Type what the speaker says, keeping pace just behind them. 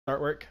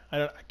artwork.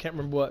 I can't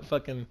remember what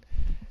fucking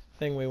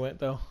thing we went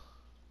though.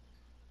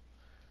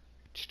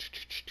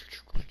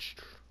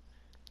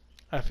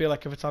 I feel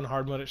like if it's on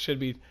hard mode, it should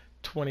be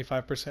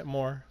 25%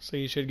 more. So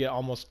you should get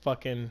almost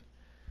fucking.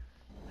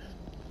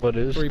 What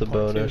is the 3.2.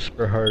 bonus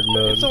for hard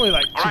mode? It's only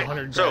like All right,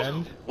 200 so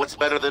grand. what's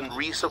better than So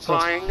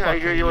resupplying, it's I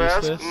hear fucking you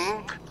useless. ask?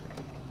 Hmm?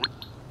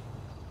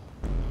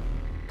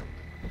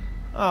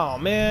 Oh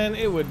man,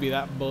 it would be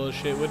that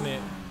bullshit, wouldn't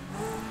it?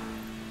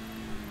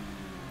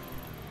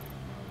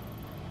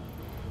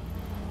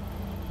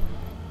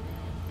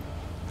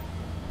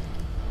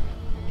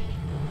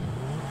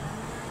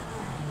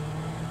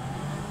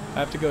 I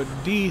have to go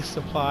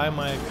de-supply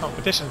my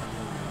competition.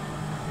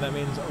 That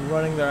means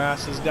running their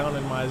asses down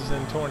in my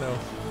Zentorno.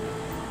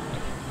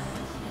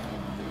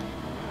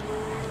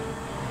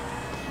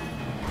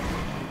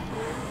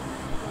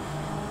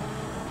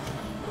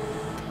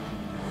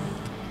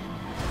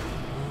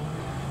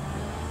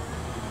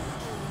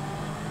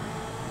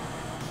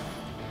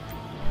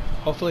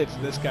 Hopefully it's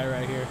this guy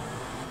right here,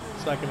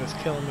 so I can just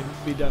kill him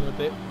and be done with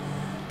it.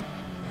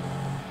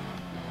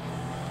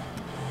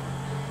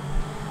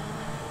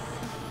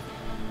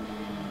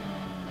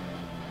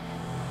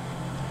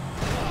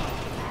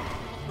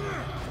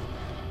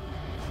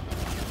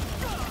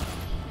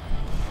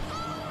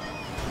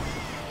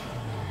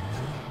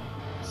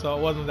 So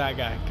it wasn't that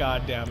guy.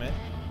 God damn it.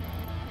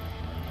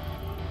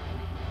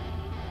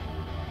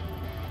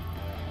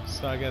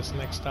 So I guess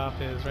next stop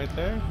is right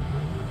there.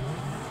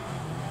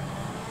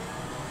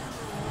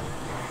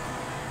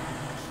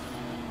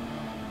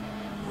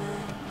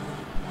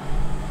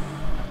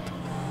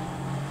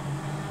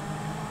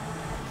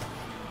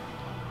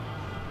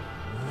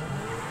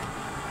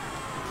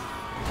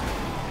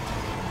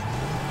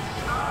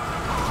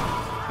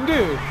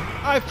 Dude,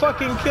 I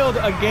fucking killed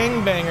a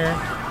gangbanger,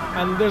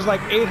 and there's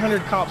like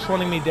 800 cops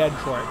wanting me dead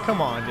for it.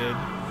 Come on, dude.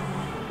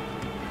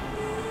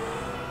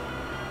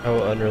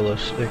 How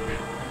unrealistic.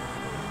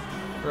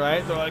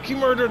 Right? They're like, he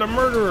murdered a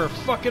murderer.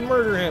 Fucking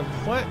murder him.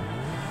 What?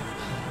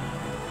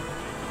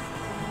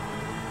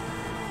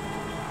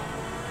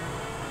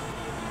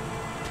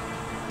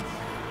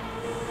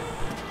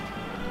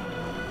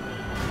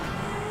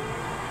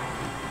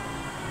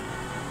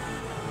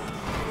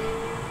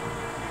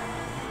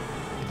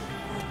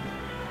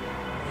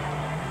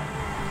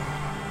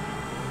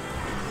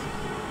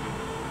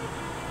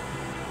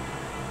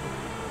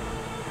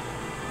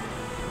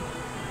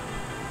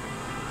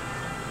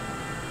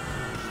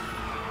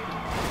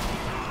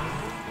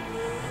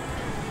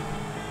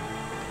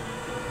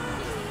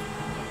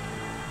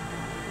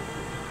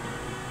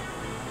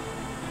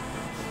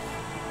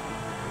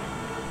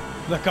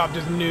 The cop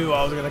just knew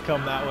I was gonna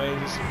come that way,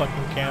 just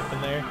fucking camping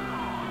there.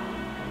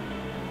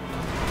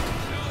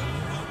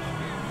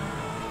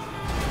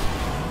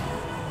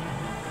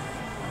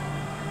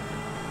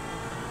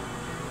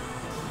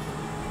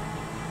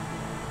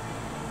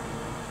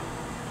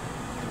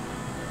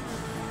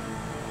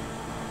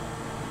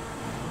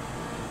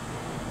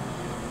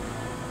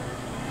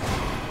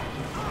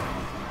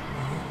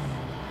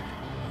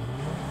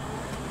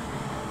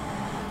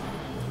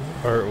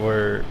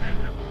 Artwork.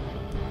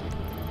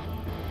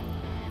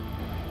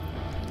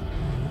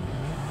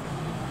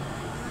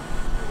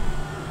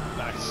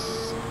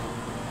 Nice.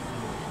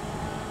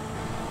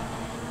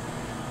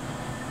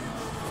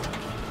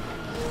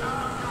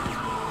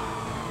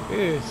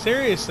 Dude,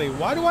 seriously,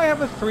 why do I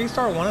have a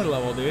 3-star wanted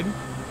level, dude?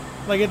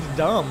 Like, it's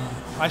dumb.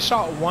 I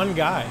shot one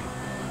guy.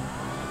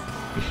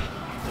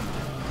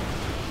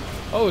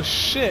 Oh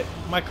shit,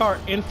 my car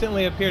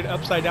instantly appeared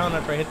upside down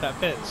after I hit that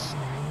fence.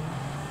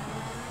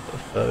 The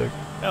fuck?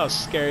 That was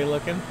scary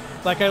looking.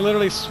 Like, I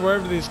literally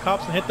swerved to these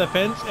cops and hit the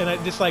fence, and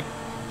it just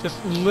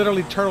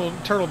literally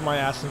turtled my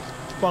ass and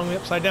flung me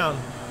upside down.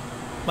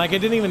 Like, it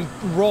didn't even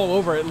roll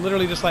over. It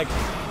literally just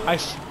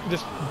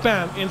just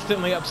bam,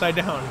 instantly upside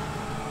down.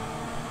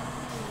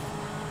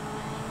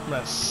 I'm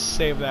gonna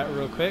save that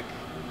real quick.